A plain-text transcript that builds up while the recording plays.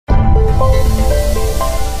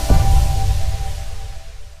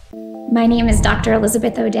My name is Dr.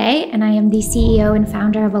 Elizabeth O'Day, and I am the CEO and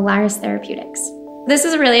founder of Olaris Therapeutics. This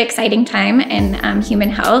is a really exciting time in human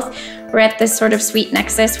health. We're at this sort of sweet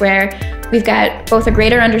nexus where we've got both a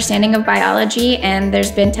greater understanding of biology and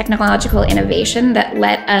there's been technological innovation that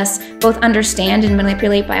let us both understand and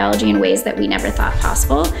manipulate biology in ways that we never thought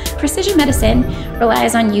possible. Precision medicine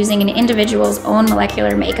relies on using an individual's own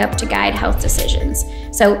molecular makeup to guide health decisions.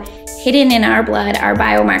 So hidden in our blood are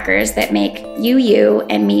biomarkers that make you, you,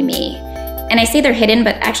 and me. And I say they're hidden,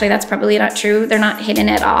 but actually that's probably not true. They're not hidden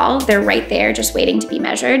at all. They're right there, just waiting to be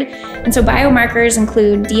measured. And so biomarkers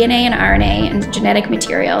include DNA and RNA and genetic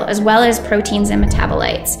material, as well as proteins and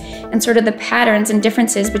metabolites. And sort of the patterns and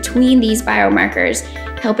differences between these biomarkers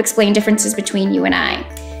help explain differences between you and I.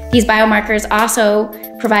 These biomarkers also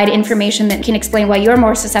provide information that can explain why you're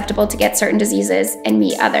more susceptible to get certain diseases and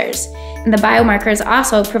me others. And the biomarkers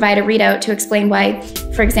also provide a readout to explain why,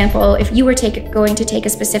 for example, if you were going to take a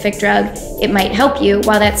specific drug, it might help you,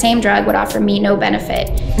 while that same drug would offer me no benefit.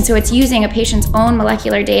 And so it's using a patient's own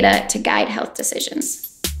molecular data to guide health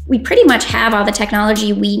decisions. We pretty much have all the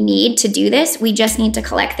technology we need to do this. We just need to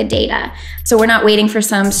collect the data. So we're not waiting for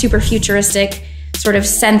some super futuristic sort of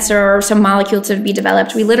sensor or some molecule to be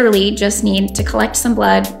developed. We literally just need to collect some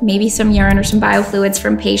blood, maybe some urine or some biofluids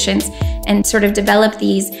from patients, and sort of develop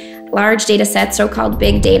these large data sets, so-called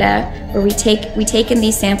big data, where we take in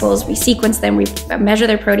these samples, we sequence them, we measure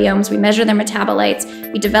their proteomes, we measure their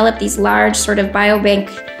metabolites, we develop these large sort of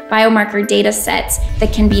biomarker data sets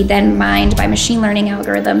that can be then mined by machine learning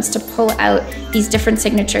algorithms to pull out these different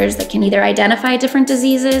signatures that can either identify different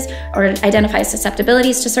diseases or identify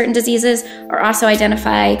susceptibilities to certain diseases, or also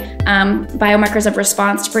identify biomarkers of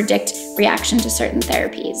response to predict reaction to certain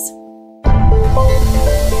therapies.